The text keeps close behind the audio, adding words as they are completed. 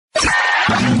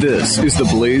This is the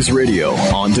Blaze Radio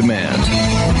on demand.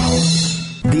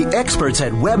 The experts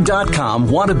at Web.com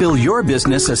want to build your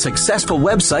business a successful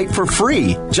website for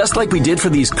free, just like we did for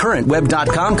these current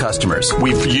Web.com customers.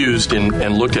 We've used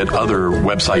and looked at other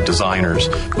website designers,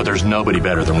 but there's nobody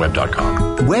better than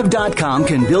Web.com. Web.com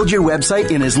can build your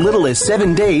website in as little as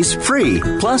 7 days free.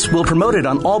 Plus, we'll promote it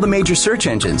on all the major search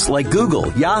engines like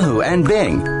Google, Yahoo, and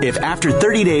Bing. If after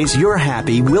 30 days you're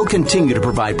happy, we'll continue to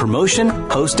provide promotion,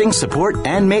 hosting, support,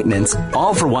 and maintenance,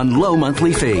 all for one low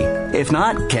monthly fee. If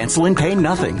not, cancel and pay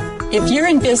nothing. If you're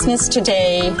in business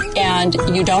today and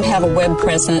you don't have a web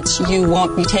presence, you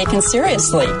won't be taken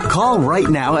seriously. Call right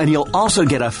now and you'll also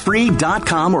get a free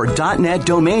 .com or .net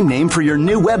domain name for your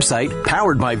new website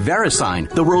powered by VeriSign,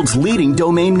 the world's leading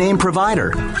domain name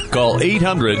provider. Call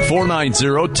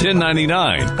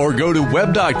 800-490-1099 or go to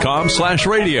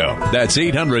web.com/radio. That's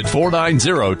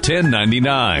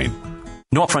 800-490-1099.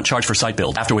 No upfront charge for site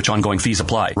build, after which ongoing fees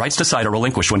apply. Rights to site are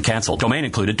relinquished when canceled. Domain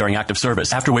included during active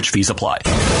service, after which fees apply.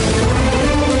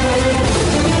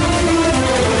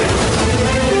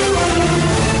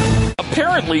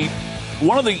 Apparently,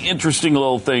 one of the interesting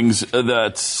little things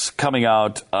that's coming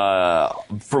out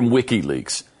from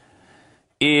WikiLeaks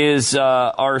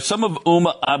are some of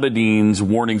Huma Abedin's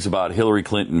warnings about Hillary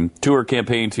Clinton to her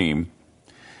campaign team,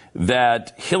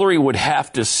 that Hillary would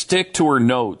have to stick to her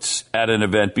notes at an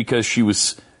event because she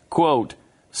was, quote,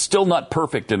 still not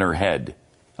perfect in her head,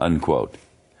 unquote.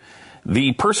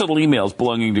 The personal emails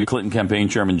belonging to Clinton campaign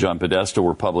chairman John Podesta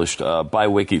were published by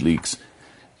WikiLeaks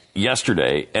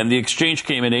yesterday, and the exchange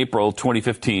came in April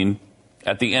 2015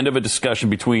 at the end of a discussion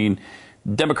between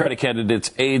Democratic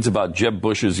candidates' aides about Jeb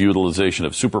Bush's utilization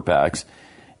of super PACs,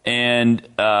 and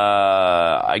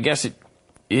I guess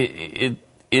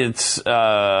It's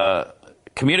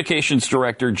communications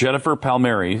director Jennifer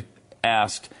Palmieri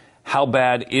asked, how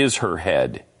bad is her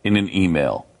head, in an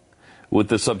email, with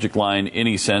the subject line,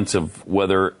 any sense of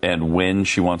whether and when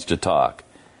she wants to talk.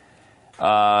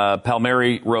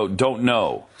 Palmieri wrote, don't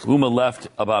know. Huma left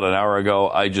about an hour ago.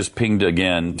 I just pinged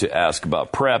again to ask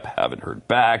about prep. Haven't heard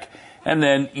back. And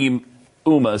then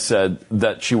Huma said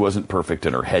that she wasn't perfect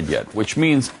in her head yet, which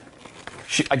means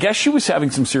I guess she was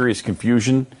having some serious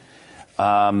confusion.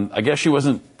 I guess she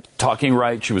wasn't talking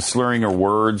right. She was slurring her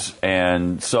words.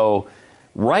 And so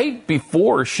right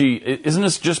before isn't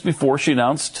this just before she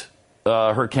announced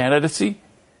her candidacy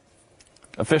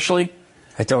officially?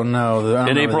 I don't know.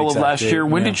 In April of last year.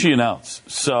 When did she announce?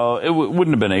 So it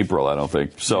wouldn't have been April, I don't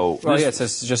think. So it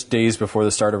says just days before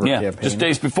the start of her campaign. Just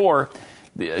days before.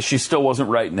 She still wasn't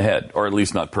right in the head, or at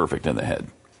least not perfect in the head.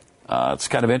 It's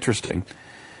kind of interesting.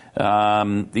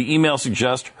 The email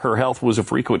suggests her health was a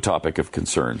frequent topic of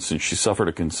concern since she suffered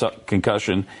a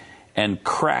concussion and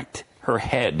cracked her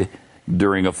head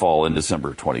during a fall in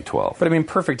December 2012. But I mean,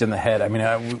 perfect in the head. I mean,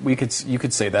 you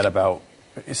could say that about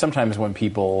sometimes when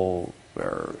people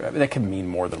that can mean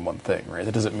more than one thing, right?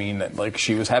 That doesn't mean that like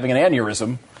she was having an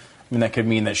aneurysm. I mean, that could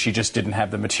mean that she just didn't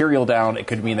have the material down. It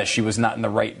could mean that she was not in the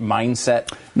right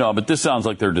mindset. No, but this sounds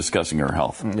like they're discussing her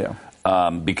health. Yeah.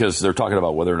 Because they're talking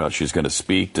about whether or not she's going to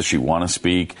speak. Does she want to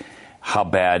speak? How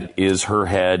bad is her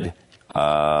head?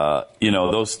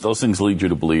 Those things lead you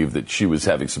to believe that she was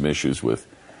having some issues with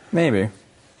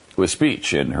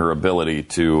speech and her ability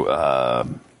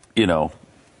to,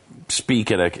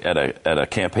 speak at a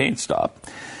campaign stop.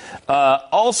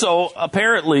 Also,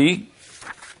 apparently.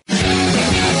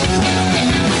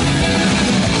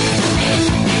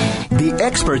 The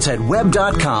experts at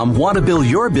Web.com want to build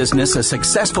your business a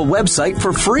successful website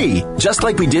for free, just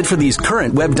like we did for these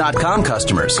current Web.com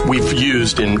customers. We've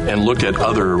used and looked at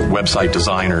other website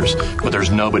designers, but there's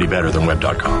nobody better than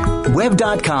Web.com.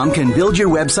 Web.com can build your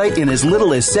website in as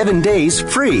little as 7 days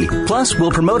free. Plus, we'll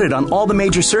promote it on all the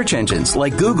major search engines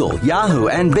like Google, Yahoo,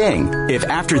 and Bing. If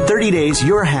after 30 days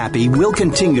you're happy, we'll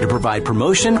continue to provide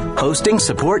promotion, hosting,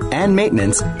 support, and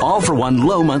maintenance, all for one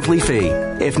low monthly fee.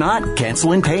 If not,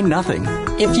 cancel and pay nothing.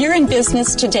 If you're in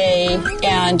business today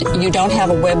and you don't have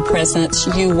a web presence,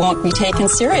 you won't be taken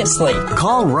seriously.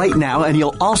 Call right now and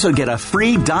you'll also get a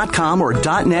free .com or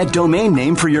 .net domain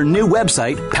name for your new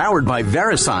website powered by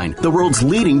VeriSign, the world's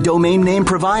leading domain name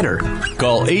provider.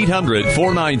 Call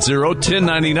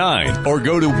 800-490-1099 or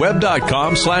go to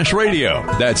web.com/radio.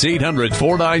 That's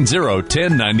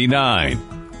 800-490-1099.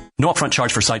 No upfront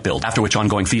charge for site build, after which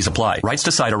ongoing fees apply. Rights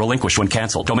to site are relinquished when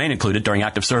canceled. Domain included during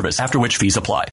active service, after which fees apply.